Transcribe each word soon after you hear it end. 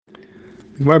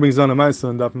Gemara brings down a ma'aseh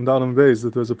and Daf Dalam Beis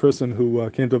that there's a person who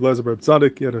came to Ablezer Bar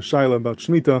Tzadik. He had a shaila about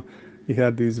Shmita. He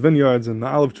had these vineyards and the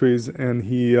olive trees, and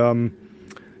he wasn't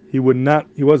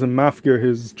mafkir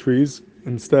his trees.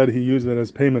 Instead, he used it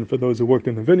as payment for those who worked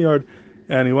in the vineyard,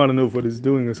 and he wanted to know if what he's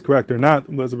doing is correct or not.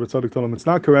 Ablezer Bar Tzadik told him it's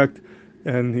not correct,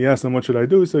 and he asked him, what should I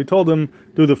do? So he told him,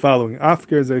 do the following.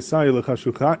 Afker zeisaya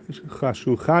l'chashukaya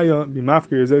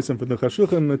b'mafkir zeisim for the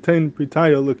chashuchim metain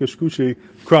pritaya l'kashkushi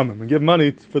kramim, and give money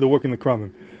for the work in the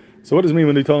kramim. So what does it mean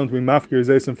when he told him to be mafkir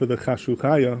zeisim for the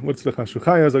chashuchaya? What's the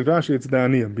chashuchaya? As like Rashi, it's the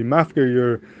aniyim. Be mafkir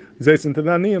your zeisim to the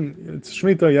aniyim. It's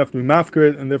shmita, you have to be mafkir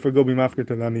it, and therefore go be mafkir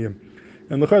to the aniyim.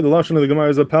 And the lashon of the Gemara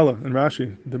is a pella in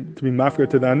Rashi, to be mafkir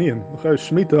to the aniyim.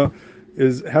 Shmita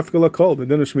is hefker lakol. The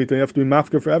din of Shmita, you have to be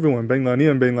mafker for everyone. Bein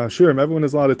la'aniyim, bein la'ashirim. Everyone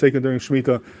is allowed to take it during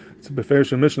Shmita. It's a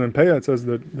beferish mission and payah. It says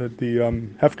that the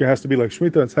hefker has to be like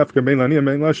Shmita. It's hefker bein la'aniyim,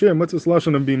 bein la'ashirim. What's this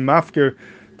lashon of being mafker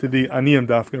to the aniyim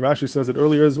dafka? Rashi says it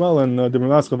earlier as well, and the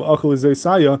B'mask of achol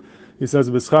zeisaya, he says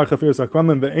b'schar chafir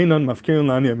sakramim ve'enan mafkirin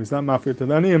la'aniyim. He's not mafker to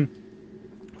the aniyim.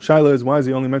 Shaila is, why is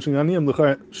he only mentioning aniyim?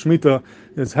 Shmita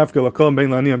is hefker lakol, bein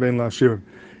la'aniyim, bein la'ashirim.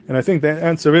 And I think the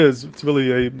answer is, it's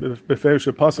really a beferish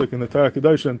pasuk in the Torah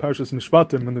Kedosha and Parshas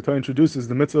Mishpatim. When the Torah introduces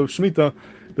the mitzvah of Shmita,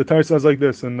 the Torah says like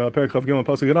this in Perek Chav Gimel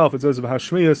pasuk Yalaf. It says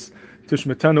v'hashmiyas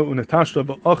tishmetenu unetashta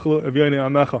v'achlu evyoni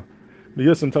amecha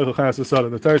v'yisem tachel chayas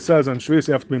asada. The Torah says on Shmiyas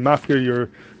you have to be mafkir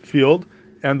your field,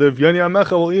 and the Vyoni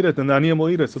Amecha will eat it, and the Aniyim will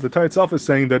eat it. So the Torah itself is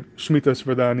saying that Shmita is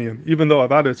for the Aniyim. Even though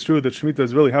about it's true that Shmita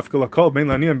is really hefker lakol, bein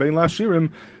l'Aniyim, bein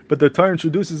la'ashirim, but the Torah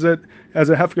introduces it as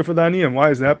a hefker for the Aniyim. Why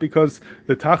is that? Because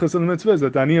the tachlis of the mitzvah is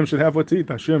that the Aniyim should have what to eat.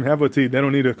 The Ashirim have what to eat. They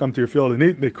don't need to come to your field and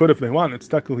eat. They could if they want. It's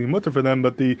technically mutter for them,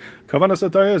 but the kavanas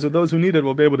of Torah is that those who need it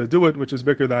will be able to do it, which is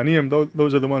bikr the Aniyim.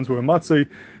 Those are the ones who are matzei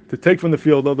to take from the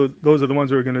field. Those are the ones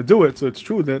who are going to do it. So it's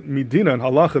true that midina and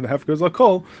halacha, the hefker is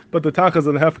lakol, but the tachlis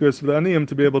of the hefker is for the Aniyim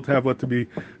to be able to have what to be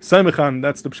Saimichan.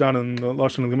 That's the pshat in the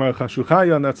lashon of the Gemara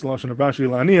Chashuchaya, and that's the lashon of Rashi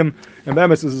La'aniyim. And the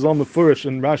emes is all mefurish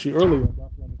in Rashi earlier.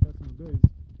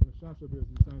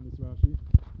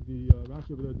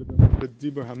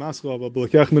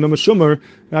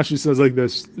 Rashi says like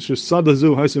this: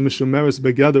 Shesadazu ha'isem mishumeres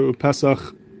begader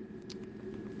upesach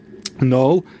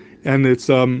no, and it's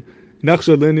nechshad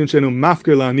le'inyan shenu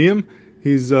mafker la'aniyim.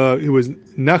 He was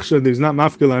nechshad. He's not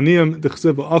mafker la'aniyim.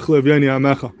 Dechsev v'achle v'yeni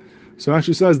amecha. So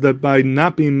Rashi says that by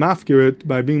not being mafkirit,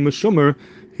 by being meshumer,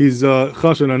 he's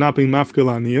chashan and not being mafkir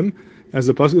la'aniyim. As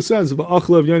the pasuk says,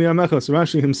 v'achlev yoni amecha. So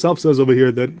Rashi himself says over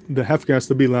here that the hefker has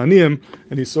to be la'aniyim,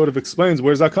 and he sort of explains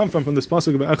where does that come from this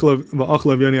pasuk of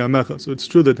v'achlev yoni amecha. So it's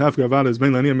true that hefker avada is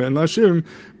bein la'aniyim and la'ashirim,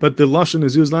 but the lashon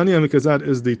is used la'aniyim because that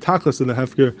is the tachlis of the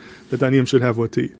hefker that aniyim should have what to eat.